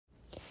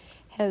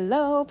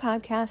Hello,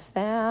 podcast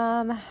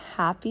fam.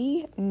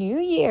 Happy New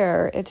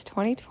Year. It's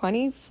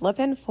 2020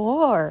 flippin'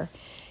 4.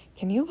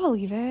 Can you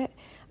believe it?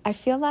 I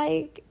feel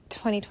like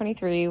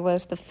 2023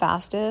 was the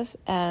fastest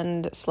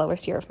and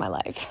slowest year of my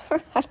life.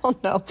 I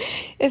don't know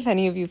if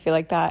any of you feel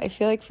like that. I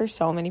feel like for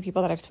so many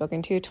people that I've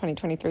spoken to,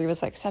 2023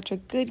 was like such a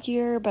good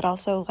year, but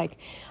also like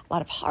a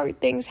lot of hard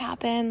things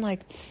happen.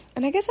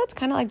 And I guess that's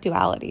kind of like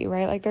duality,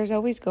 right? Like there's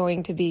always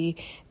going to be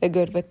the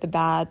good with the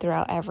bad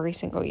throughout every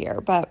single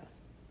year. But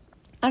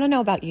I don't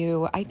know about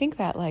you. I think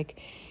that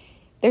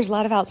there's a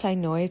lot of outside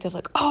noise of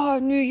oh,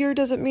 New Year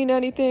doesn't mean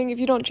anything if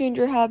you don't change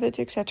your habits,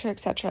 etc.,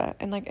 etc.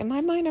 And in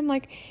my mind, I'm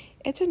like,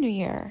 it's a new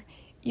year.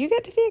 You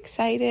get to be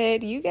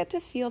excited. You get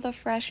to feel the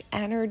fresh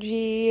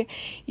energy.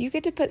 You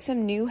get to put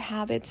some new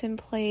habits in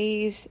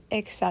place,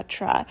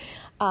 etc.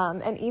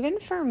 And even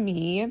for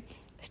me,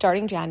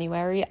 starting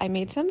January, I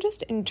made some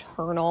just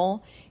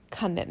internal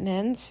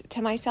commitments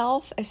to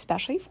myself,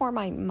 especially for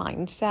my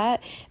mindset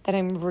that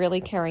I'm really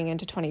carrying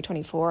into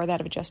 2024 that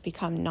have just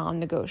become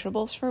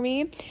non-negotiables for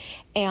me.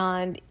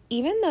 And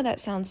even though that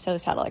sounds so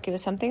subtle, it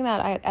was something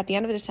that at the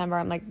end of December,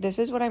 I'm like, this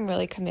is what I'm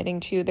really committing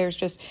to. There's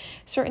just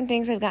certain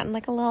things I've gotten a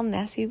little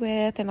messy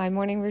with in my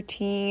morning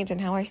routines and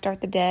how I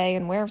start the day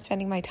and where I'm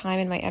spending my time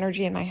and my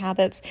energy and my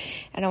habits.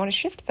 And I want to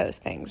shift those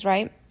things,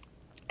 right?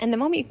 And the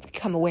moment you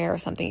become aware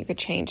of something, you could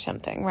change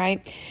something,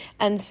 right?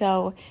 And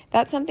so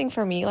that's something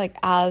for me,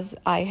 as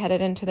I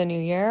headed into the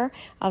new year,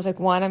 I was like,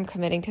 one, I'm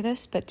committing to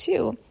this, but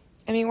two,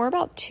 we're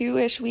about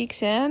 2-ish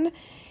weeks in,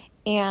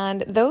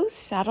 and those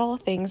subtle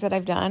things that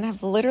I've done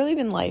have literally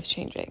been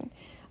life-changing.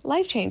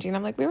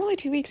 I'm like, we're only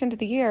 2 weeks into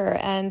the year,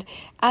 and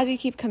as you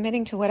keep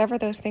committing to whatever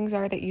those things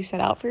are that you set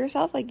out for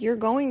yourself, you're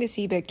going to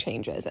see big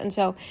changes. And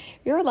so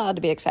you're allowed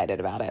to be excited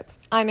about it.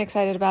 I'm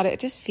excited about it. It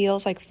just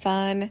feels like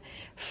fun,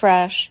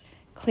 fresh,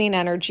 clean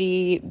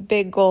energy,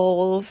 big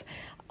goals,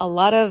 a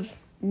lot of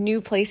new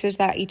places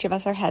that each of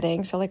us are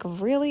heading. So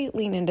really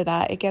lean into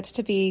that. It gets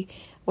to be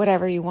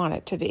whatever you want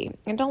it to be.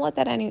 And don't let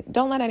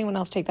anyone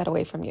else take that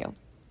away from you.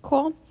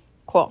 Cool.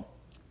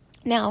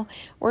 Now,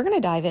 we're going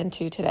to dive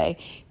into today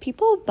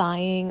people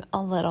buying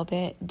a little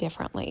bit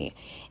differently.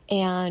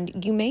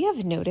 And you may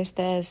have noticed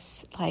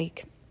this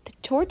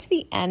towards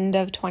the end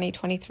of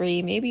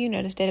 2023, maybe you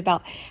noticed it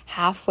about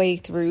halfway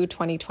through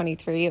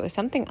 2023. It was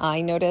something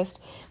I noticed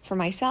for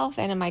myself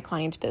and in my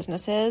clients'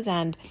 businesses,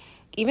 and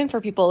even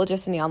for people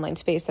just in the online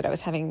space that I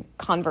was having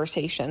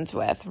conversations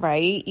with,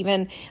 right?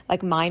 Even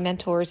my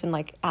mentors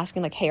and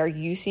asking hey, are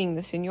you seeing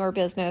this in your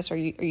business? Are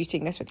you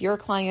seeing this with your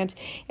clients,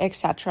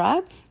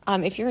 etc.?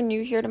 If you're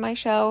new here to my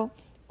show,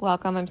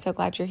 welcome. I'm so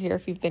glad you're here.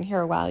 If you've been here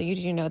a while, you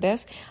do know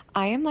this.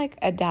 I am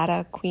a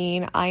data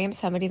queen. I am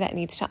somebody that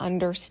needs to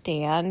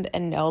understand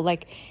and know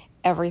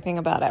everything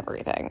about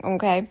everything.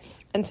 Okay.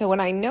 And so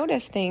when I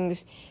notice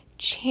things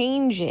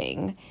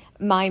changing,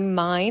 my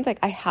mind,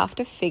 I have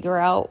to figure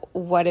out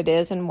what it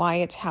is and why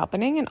it's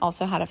happening and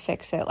also how to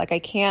fix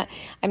it.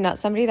 I'm not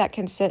somebody that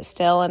can sit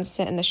still and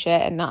sit in the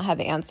shit and not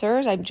have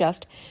answers. I'm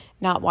just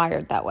not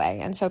wired that way.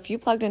 And so if you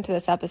plugged into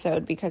this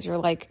episode because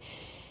you're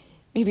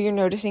maybe you're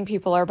noticing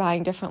people are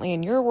buying differently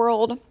in your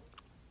world.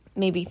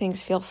 Maybe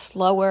things feel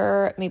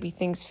slower. Maybe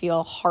things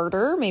feel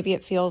harder. Maybe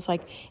it feels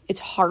like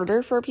it's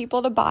harder for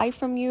people to buy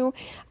from you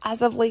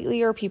as of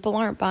lately, or people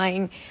aren't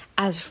buying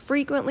as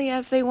frequently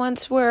as they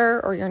once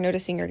were, or you're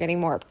noticing you're getting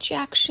more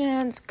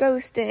objections,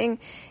 ghosting,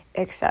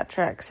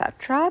 etc.,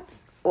 etc.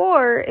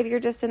 Or if you're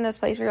just in this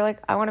place where you're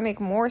I want to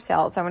make more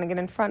sales. I want to get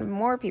in front of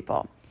more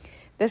people.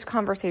 This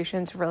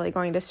conversation is really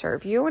going to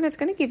serve you, and it's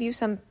going to give you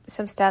some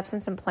steps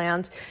and some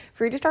plans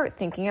for you to start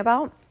thinking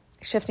about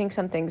shifting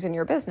some things in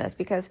your business,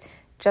 because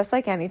just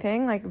like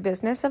anything,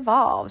 business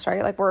evolves,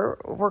 right?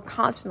 We're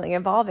constantly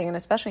evolving, and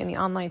especially in the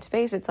online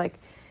space, it's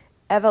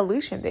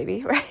evolution,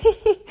 baby,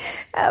 right?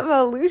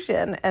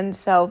 Evolution. And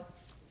so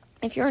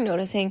if you're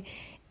noticing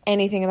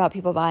anything about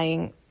people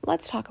buying,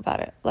 let's talk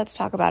about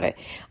it.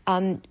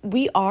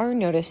 We are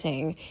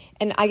noticing,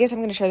 and I guess I'm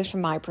going to share this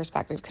from my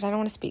perspective because I don't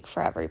want to speak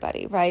for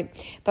everybody, right?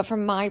 But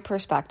from my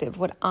perspective,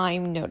 what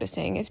I'm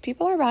noticing is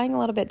people are buying a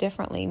little bit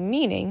differently,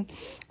 meaning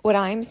what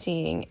I'm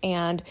seeing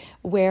and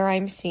where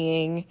I'm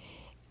seeing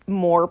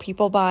more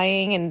people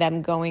buying and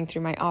them going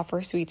through my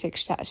offer suites,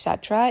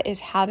 etc., is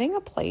having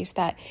a place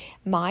that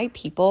my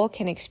people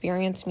can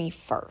experience me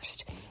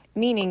first.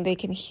 Meaning they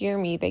can hear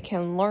me, they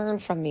can learn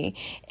from me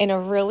in a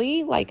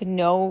really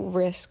no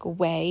risk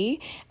way.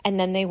 And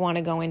then they want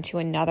to go into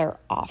another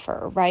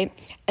offer, right?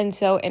 And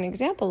so an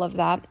example of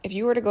that, if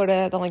you were to go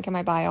to the link in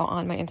my bio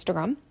on my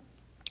Instagram,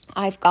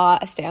 I've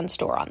got a Stan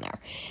store on there,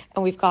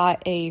 and we've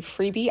got a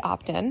freebie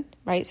opt-in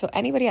right? So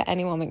anybody at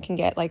any moment can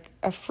get like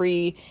a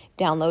free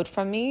download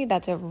from me.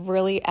 That's a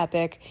really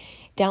epic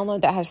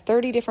download that has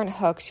 30 different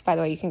hooks. By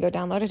the way, you can go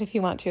download it if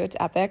you want to. It's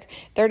epic.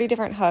 30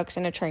 different hooks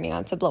and a training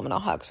on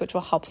subliminal hooks, which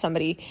will help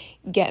somebody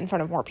get in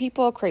front of more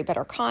people, create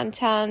better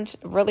content,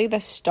 really the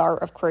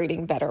start of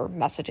creating better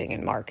messaging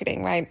and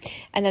marketing, right?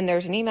 And then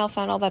there's an email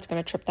funnel that's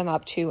going to trip them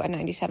up to a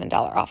 $97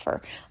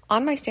 offer.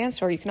 On my Stan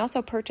Store, you can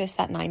also purchase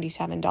that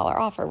 $97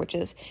 offer, which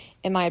is,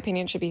 in my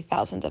opinion, should be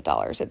thousands of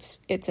dollars.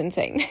 It's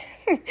insane.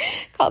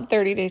 Called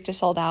 30 Days to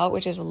Sold Out,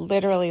 which is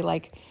literally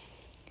like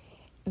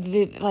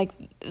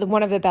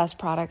one of the best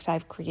products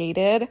I've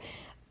created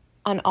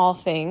on all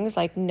things,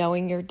 like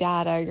knowing your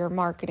data, your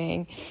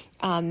marketing,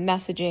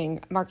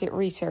 messaging, market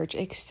research,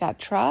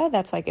 etc.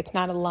 That's like, it's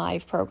not a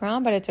live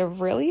program, but it's a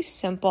really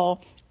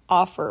simple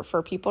offer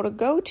for people to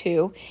go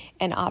to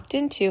and opt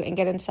into and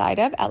get inside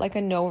of at like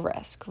a no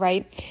risk,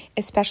 right?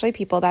 Especially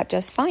people that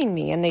just find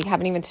me and they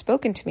haven't even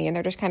spoken to me and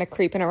they're just kind of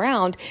creeping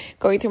around,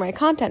 going through my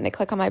content, and they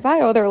click on my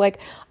bio. They're like,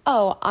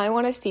 oh, I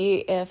want to see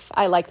if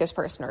I like this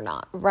person or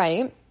not,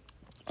 right?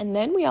 And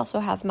then we also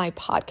have my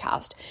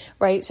podcast,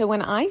 right? So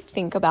when I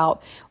think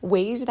about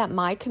ways that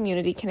my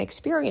community can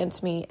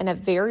experience me in a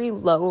very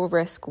low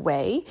risk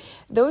way,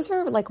 those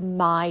are like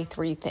my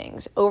 3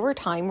 things. Over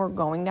time, we're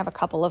going to have a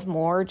couple of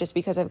more just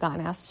because I've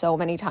gotten asked so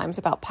many times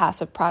about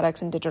passive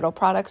products and digital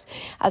products.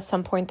 At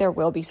some point, there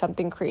will be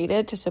something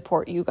created to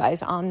support you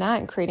guys on that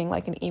and creating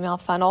like an email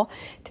funnel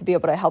to be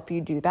able to help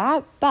you do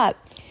that. But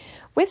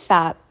with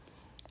that,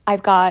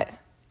 I've got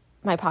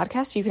my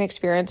podcast. You can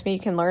experience me. You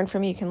can learn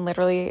from me. You can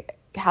literally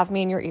have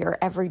me in your ear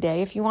every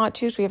day if you want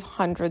to. So we have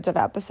hundreds of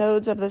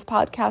episodes of this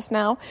podcast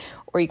now,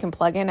 or you can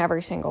plug in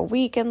every single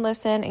week and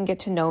listen and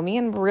get to know me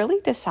and really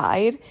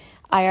decide,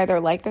 I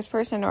either like this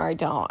person or I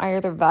don't. I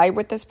either vibe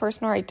with this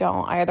person or I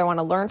don't. I either want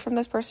to learn from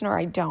this person or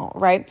I don't,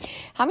 right?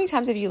 How many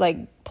times have you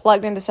like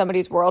plugged into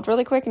somebody's world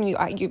really quick and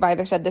you've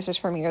either said this is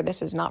for me or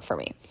this is not for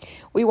me?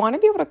 We want to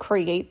be able to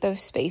create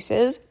those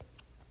spaces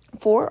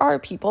for our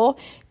people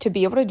to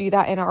be able to do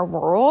that in our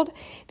world,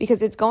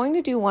 because it's going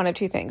to do one of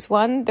 2 things.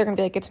 1, they're going to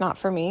be like, it's not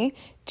for me.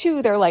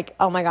 2, they're like,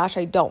 oh my gosh,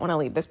 I don't want to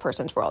leave this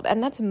person's world.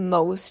 And that's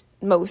most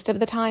of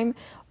the time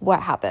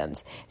what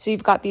happens. So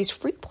you've got these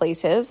free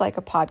places like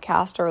a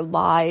podcast or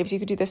lives. You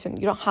could do this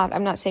and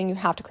I'm not saying you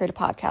have to create a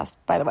podcast,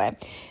 by the way,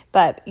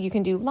 but you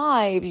can do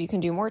lives, you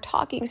can do more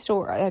talking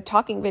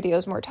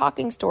videos, more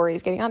talking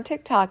stories, getting on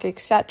TikTok,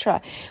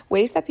 etc.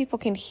 Ways that people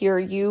can hear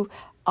you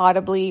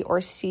audibly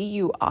or see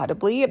you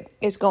audibly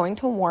is going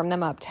to warm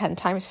them up 10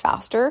 times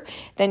faster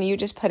than you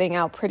just putting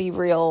out pretty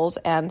reels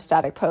and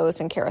static posts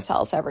and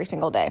carousels every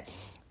single day.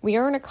 We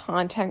are in a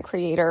content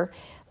creator,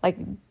 like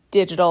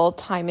digital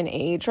time and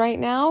age right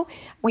now.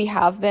 We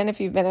have been, if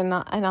you've been an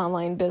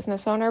online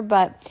business owner,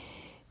 but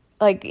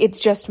like it's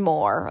just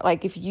more.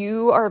 Like if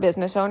you are a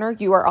business owner,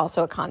 you are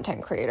also a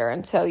content creator.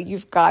 And so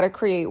you've got to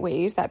create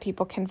ways that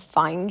people can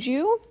find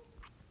you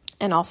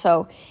and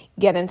also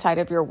get inside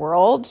of your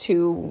world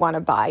to want to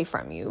buy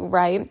from you,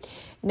 right?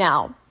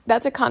 Now,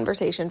 that's a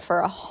conversation for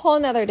a whole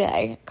nother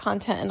day,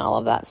 content and all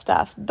of that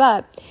stuff.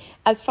 But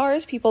as far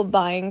as people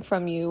buying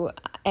from you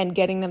and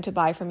getting them to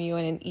buy from you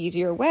in an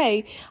easier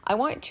way, I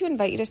want to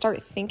invite you to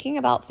start thinking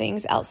about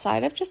things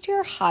outside of just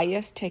your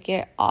highest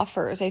ticket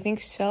offers. I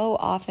think so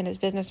often as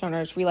business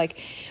owners, we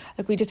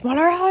we just want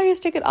our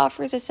highest ticket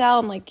offers to sell.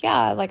 I'm like,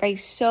 yeah, like I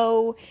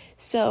so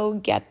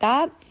get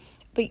that.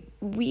 But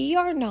we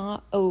are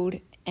not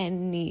owed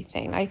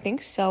anything. I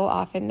think so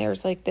often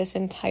there's like this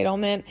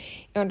entitlement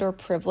and or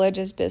privilege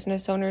as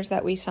business owners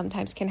that we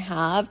sometimes can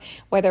have,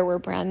 whether we're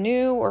brand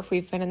new or if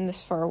we've been in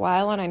this for a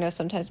while. And I know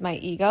sometimes my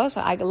ego,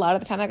 so a lot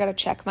of the time I got to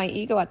check my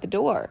ego at the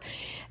door,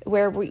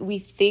 where we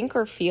think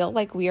or feel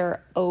like we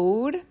are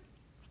owed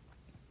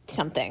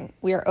something.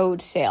 We are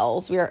owed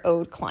sales. We are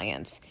owed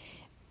clients,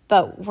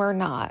 but we're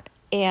not.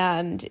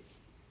 And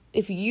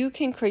if you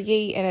can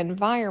create an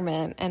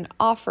environment and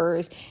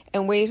offers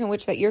and ways in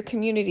which that your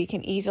community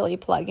can easily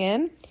plug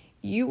in,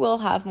 you will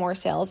have more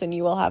sales and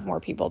you will have more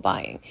people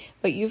buying.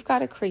 But you've got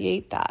to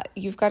create that.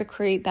 You've got to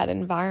create that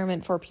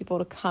environment for people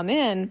to come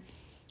in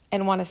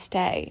and want to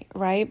stay,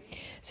 right?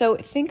 So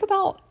think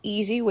about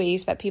easy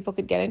ways that people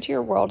could get into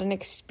your world and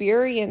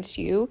experience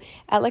you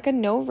at like a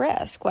no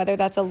risk, whether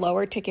that's a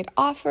lower ticket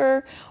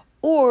offer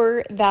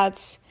or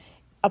that's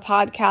a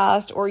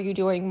podcast, or you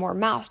doing more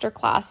master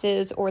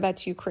classes, or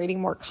that's you creating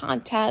more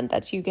content,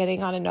 that's you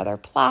getting on another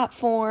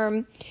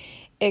platform,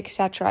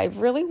 etc. I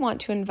really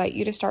want to invite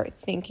you to start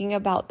thinking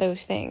about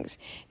those things.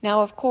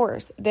 Now, of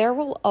course, there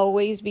will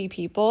always be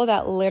people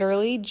that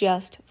literally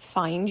just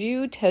find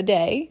you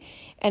today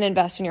and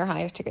invest in your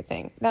highest ticket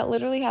thing. That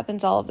literally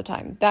happens all of the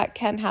time. That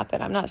can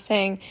happen. I'm not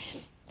saying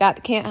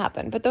that can't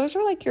happen, but those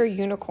are like your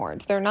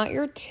unicorns. They're not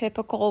your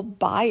typical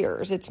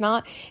buyers. It's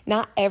not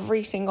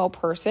every single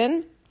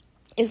person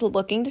is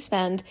looking to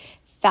spend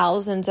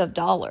thousands of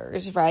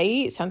dollars,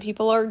 right? Some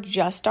people are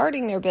just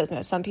starting their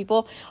business. Some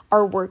people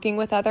are working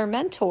with other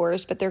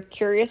mentors, but they're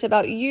curious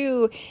about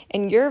you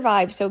and your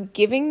vibe. So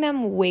giving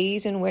them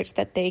ways in which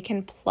that they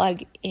can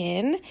plug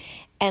in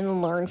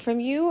and learn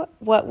from you,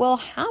 what will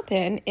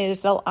happen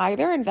is they'll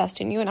either invest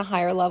in you in a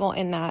higher level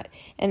in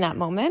that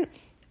moment,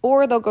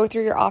 or they'll go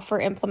through your offer,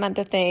 implement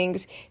the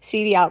things,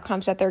 see the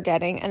outcomes that they're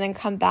getting, and then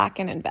come back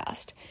and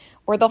invest.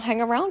 Or they'll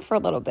hang around for a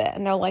little bit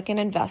and they'll like an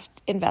invest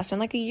in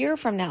like a year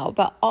from now.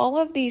 But all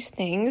of these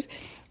things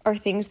are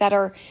things that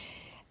are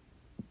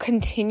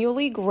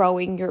continually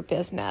growing your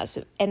business.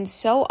 And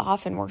so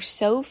often we're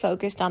so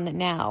focused on the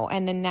now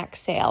and the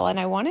next sale. And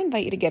I want to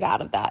invite you to get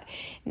out of that.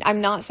 I'm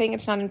not saying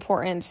it's not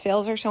important.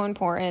 Sales are so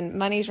important.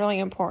 Money's really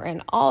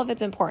important. All of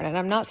it's important. And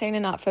I'm not saying to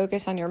not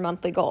focus on your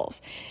monthly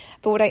goals.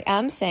 But what I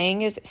am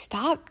saying is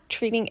stop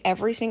treating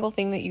every single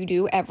thing that you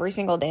do every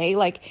single day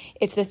like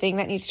it's the thing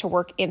that needs to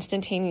work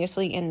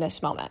instantaneously in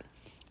this moment.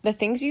 The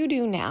things you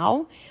do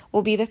now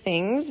will be the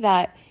things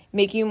that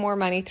make you more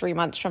money 3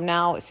 months from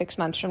now, 6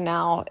 months from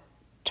now,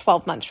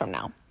 12 months from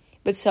now.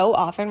 But so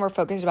often we're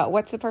focused about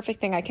what's the perfect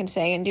thing I can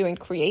say and do and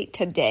create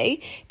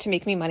today to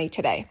make me money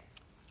today.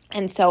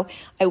 And so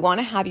I want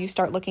to have you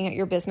start looking at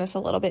your business a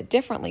little bit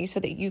differently so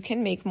that you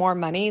can make more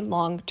money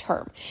long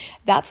term.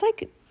 That's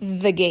like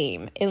the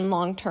game in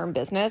long-term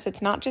business.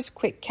 It's not just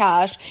quick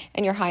cash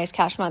and your highest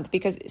cash month,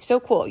 because it's so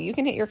cool. You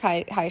can hit your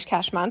highest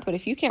cash month, but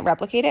if you can't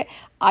replicate it,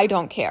 I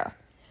don't care.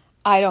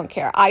 I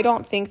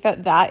don't think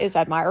that is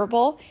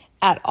admirable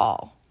at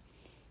all.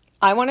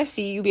 I want to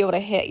see you be able to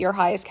hit your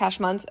highest cash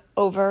months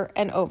over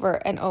and over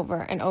and over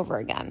and over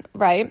again,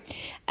 right?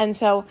 And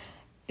so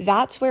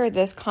that's where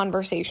this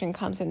conversation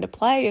comes into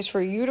play, is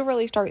for you to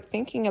really start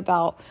thinking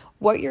about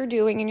what you're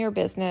doing in your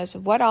business,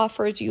 what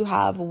offers you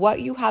have, what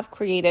you have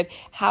created,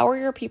 how are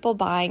your people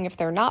buying? If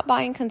they're not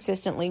buying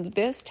consistently,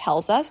 this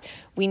tells us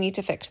we need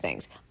to fix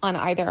things on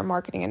either a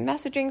marketing and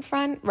messaging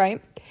front, right?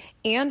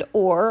 And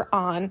or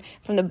on,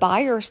 from the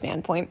buyer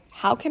standpoint,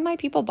 how can my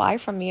people buy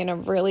from me in a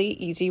really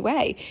easy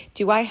way?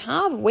 Do I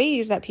have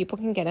ways that people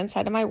can get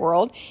inside of my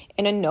world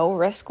in a no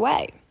risk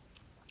way?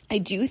 I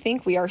do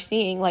think we are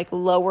seeing like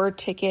lower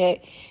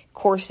ticket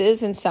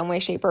courses in some way,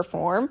 shape, or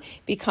form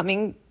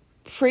becoming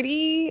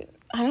pretty,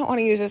 I don't want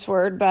to use this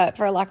word, but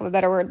for lack of a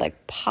better word,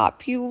 like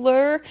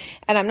popular.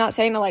 And I'm not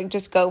saying to like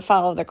just go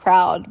follow the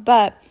crowd,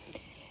 but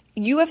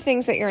you have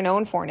things that you're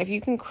known for. And if you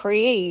can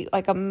create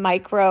like a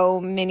micro,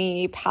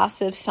 mini,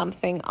 passive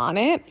something on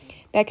it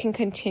that can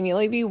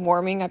continually be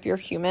warming up your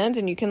humans,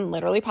 and you can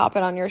literally pop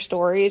it on your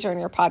stories or in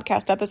your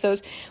podcast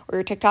episodes or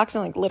your TikToks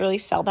and like literally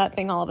sell that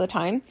thing all of the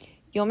time,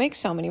 you'll make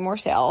so many more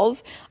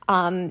sales,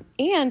 and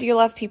you'll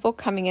have people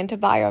coming in to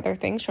buy other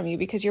things from you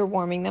because you're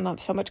warming them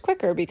up so much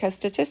quicker. Because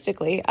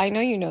statistically, I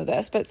know you know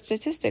this, but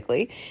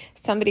statistically,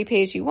 somebody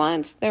pays you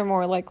once, they're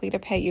more likely to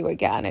pay you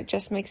again. It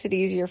just makes it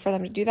easier for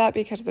them to do that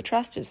because the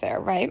trust is there,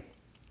 right?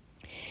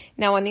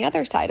 Now, on the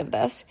other side of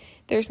this,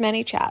 there's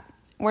ManyChat.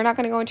 We're not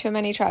going to go into a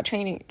ManyChat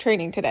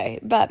training today,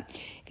 but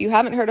if you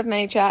haven't heard of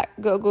ManyChat,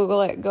 go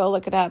Google it, go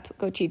look it up,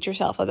 go teach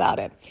yourself about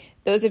it.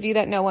 Those of you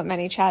that know what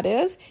ManyChat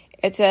is,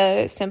 it's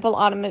a simple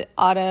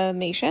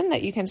automation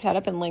that you can set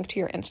up and link to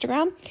your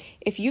Instagram.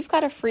 If you've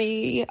got a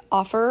free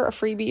offer, a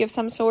freebie of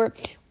some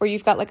sort, or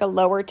you've got like a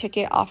lower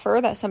ticket offer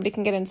that somebody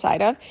can get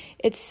inside of,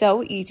 it's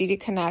so easy to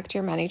connect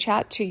your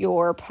ManyChat to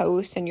your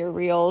posts and your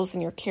reels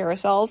and your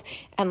carousels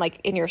and like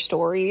in your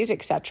stories,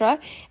 etc.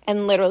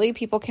 And literally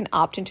people can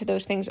opt into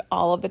those things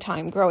all of the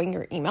time, growing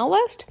your email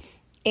list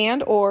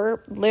and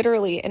or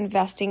literally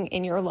investing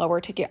in your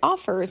lower ticket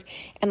offers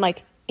and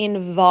like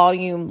in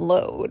volume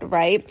load,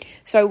 right?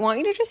 So I want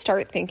you to just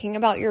start thinking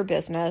about your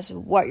business,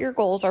 what your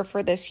goals are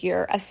for this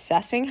year,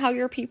 assessing how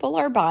your people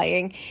are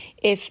buying.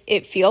 If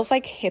it feels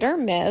like hit or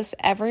miss,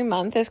 every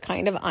month is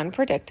kind of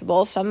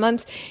unpredictable. Some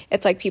months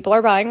it's like people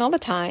are buying all the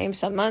time.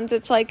 Some months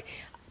it's like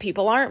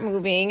people aren't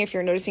moving. If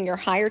you're noticing your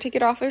higher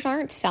ticket offers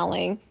aren't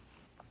selling,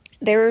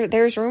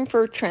 there's room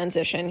for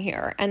transition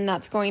here. And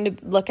that's going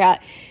to look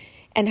at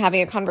and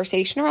having a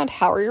conversation around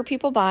how are your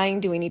people buying?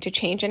 Do we need to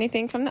change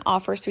anything from the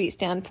offer suite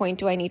standpoint?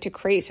 Do I need to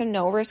create some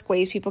no-risk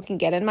ways people can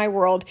get in my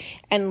world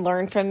and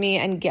learn from me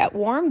and get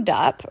warmed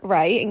up,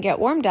 right? And get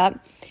warmed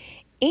up.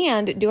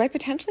 And do I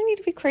potentially need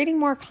to be creating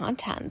more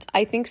content?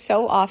 I think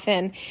so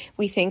often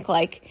we think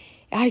like,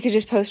 I could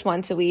just post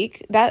once a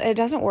week. That it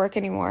doesn't work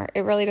anymore.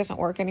 It really doesn't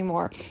work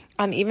anymore.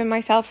 Even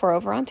myself, we're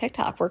over on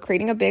TikTok. We're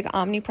creating a big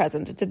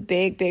omnipresence. It's a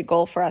big, big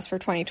goal for us for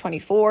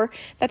 2024.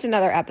 That's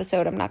another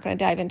episode. I'm not going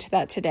to dive into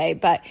that today,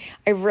 but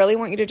I really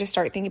want you to just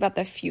start thinking about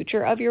the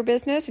future of your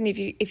business. And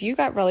if you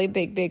got really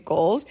big, big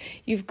goals,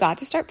 you've got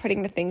to start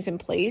putting the things in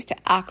place to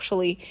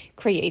actually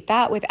create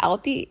that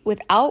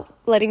without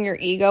letting your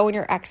ego and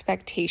your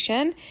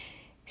expectation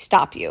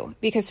stop you.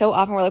 Because so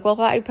often we're like, well, if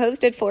I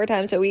posted 4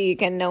 times a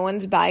week and no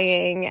one's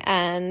buying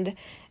and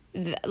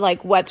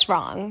like, what's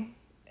wrong?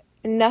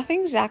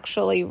 Nothing's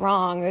actually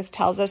wrong. This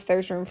tells us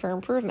there's room for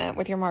improvement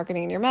with your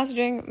marketing and your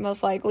messaging,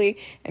 most likely,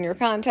 and your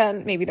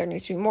content. Maybe there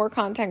needs to be more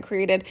content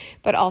created,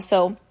 but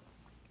also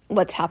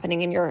what's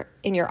happening in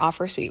your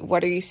offer suite.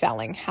 What are you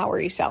selling? How are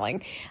you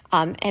selling?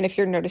 And if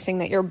you're noticing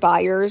that your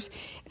buyers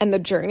and the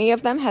journey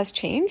of them has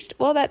changed,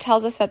 well, that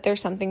tells us that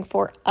there's something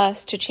for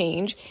us to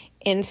change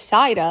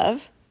inside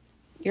of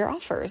your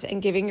offers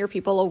and giving your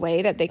people a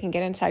way that they can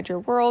get inside your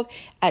world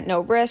at no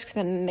risk,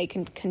 then they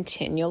can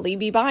continually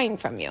be buying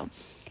from you.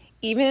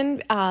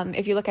 Even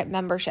if you look at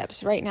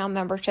memberships, right now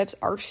memberships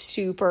are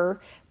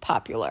super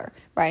popular,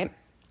 right?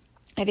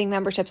 I think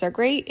memberships are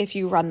great if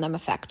you run them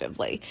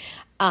effectively.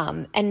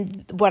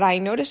 And what I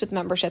noticed with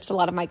memberships, a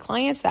lot of my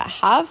clients that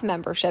have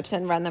memberships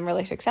and run them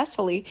really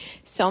successfully,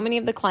 so many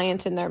of the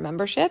clients in their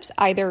memberships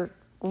either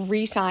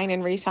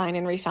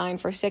re-sign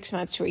for 6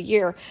 months to a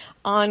year,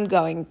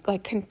 ongoing,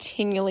 like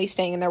continually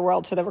staying in their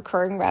world. So the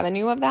recurring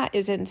revenue of that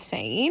is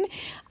insane.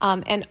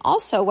 And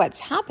also what's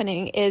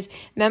happening is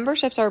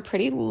memberships are a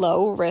pretty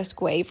low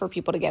risk way for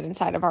people to get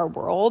inside of our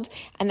world.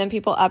 And then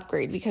people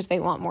upgrade because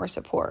they want more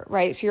support,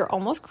 right? So you're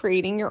almost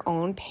creating your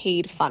own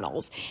paid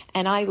funnels.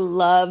 And I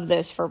love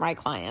this for my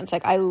clients.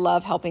 Like I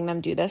love helping them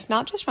do this,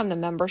 not just from the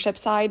membership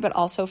side, but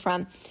also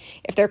from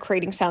if they're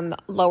creating some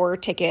lower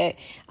ticket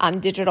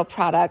digital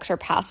products or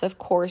passive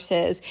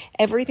courses,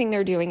 everything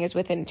they're doing is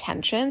with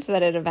intention so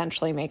that it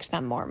eventually makes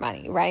them more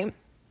money, right?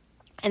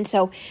 And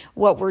so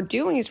what we're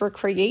doing is we're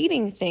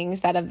creating things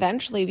that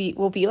eventually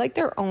will be like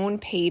their own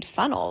paid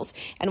funnels.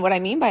 And what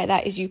I mean by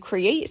that is you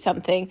create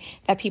something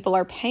that people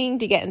are paying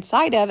to get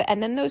inside of,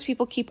 and then those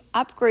people keep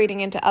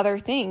upgrading into other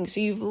things. So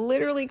you've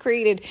literally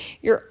created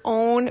your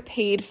own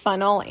paid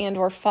funnel and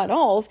or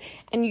funnels,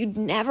 and you'd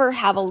never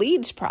have a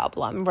leads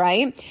problem,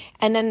 right?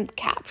 And then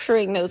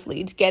capturing those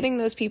leads, getting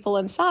those people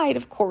inside,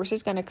 of course,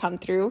 is going to come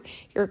through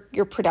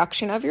your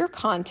production of your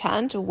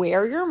content,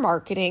 where you're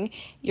marketing,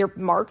 your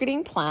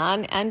marketing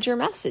plan, and your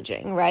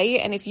messaging, right?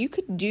 And if you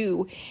could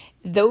do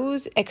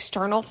those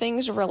external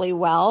things really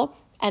well,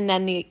 and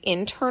then the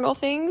internal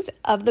things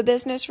of the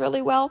business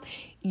really well,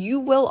 you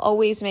will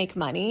always make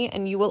money,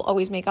 and you will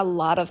always make a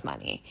lot of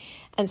money.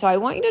 And so I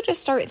want you to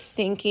just start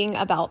thinking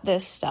about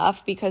this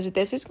stuff, because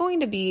this is going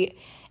to be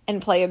and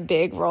play a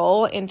big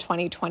role in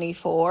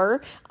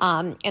 2024.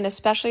 And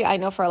especially I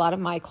know for a lot of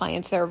my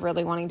clients, they're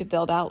really wanting to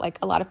build out like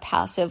a lot of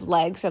passive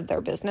legs of their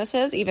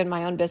businesses. Even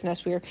my own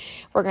business, we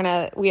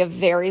have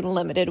very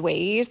limited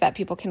ways that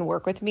people can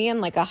work with me in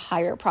like a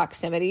higher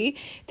proximity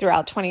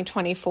throughout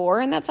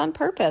 2024. And that's on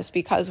purpose,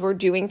 because we're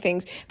doing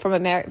things from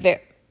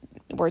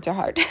words are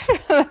hard.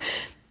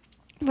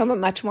 From a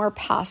much more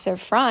passive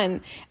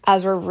front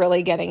as we're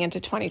really getting into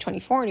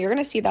 2024. And you're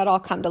going to see that all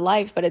come to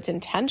life, but it's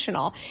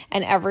intentional.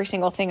 And every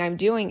single thing I'm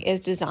doing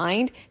is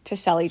designed to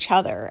sell each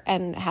other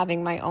and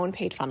having my own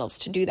paid funnels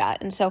to do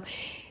that. And so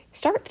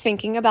start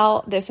thinking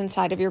about this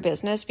inside of your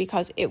business,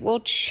 because it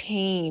will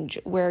change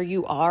where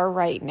you are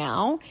right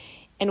now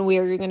and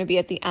where you're going to be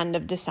at the end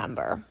of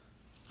December.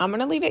 I'm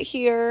going to leave it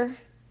here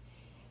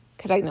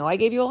because I know I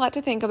gave you a lot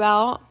to think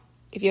about.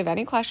 If you have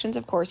any questions,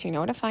 of course, you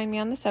know where to find me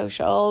on the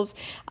socials.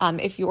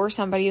 If you're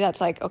somebody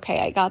that's like, okay,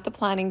 I got the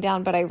planning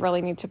down, but I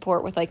really need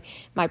support with like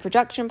my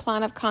production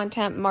plan of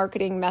content,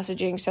 marketing,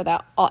 messaging, so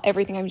that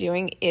everything I'm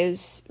doing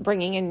is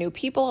bringing in new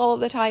people all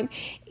of the time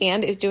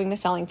and is doing the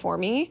selling for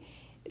me.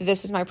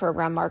 This is my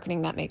program,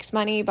 Marketing That Makes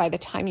Money. By the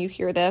time you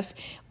hear this,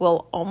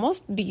 we'll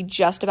almost be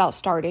just about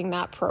starting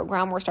that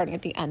program. We're starting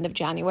at the end of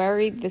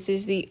January. This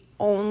is the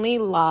only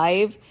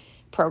live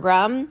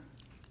program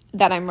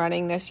that I'm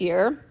running this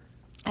year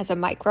as a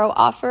micro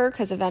offer,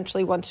 because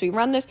eventually once we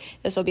run this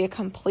will be a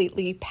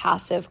completely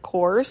passive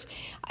course.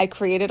 I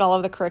created all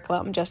of the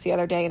curriculum just the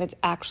other day, and it's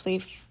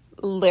actually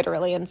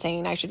literally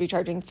insane. I should be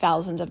charging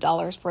thousands of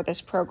dollars for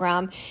this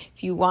program.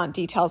 If you want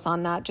details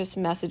on that, just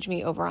message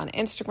me over on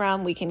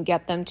Instagram. We can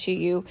get them to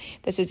you.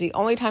 This is the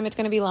only time it's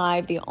going to be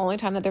live, the only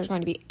time that there's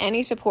going to be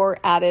any support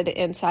added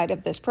inside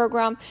of this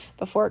program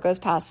before it goes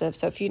passive.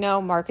 So if you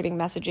know marketing,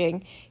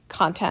 messaging,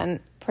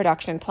 content,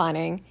 production,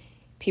 planning,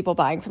 people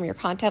buying from your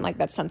content, like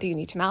that's something you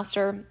need to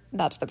master,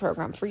 that's the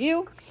program for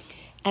you.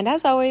 And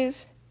as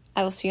always,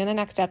 I will see you in the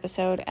next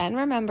episode. And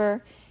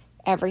remember,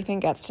 everything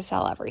gets to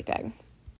sell everything.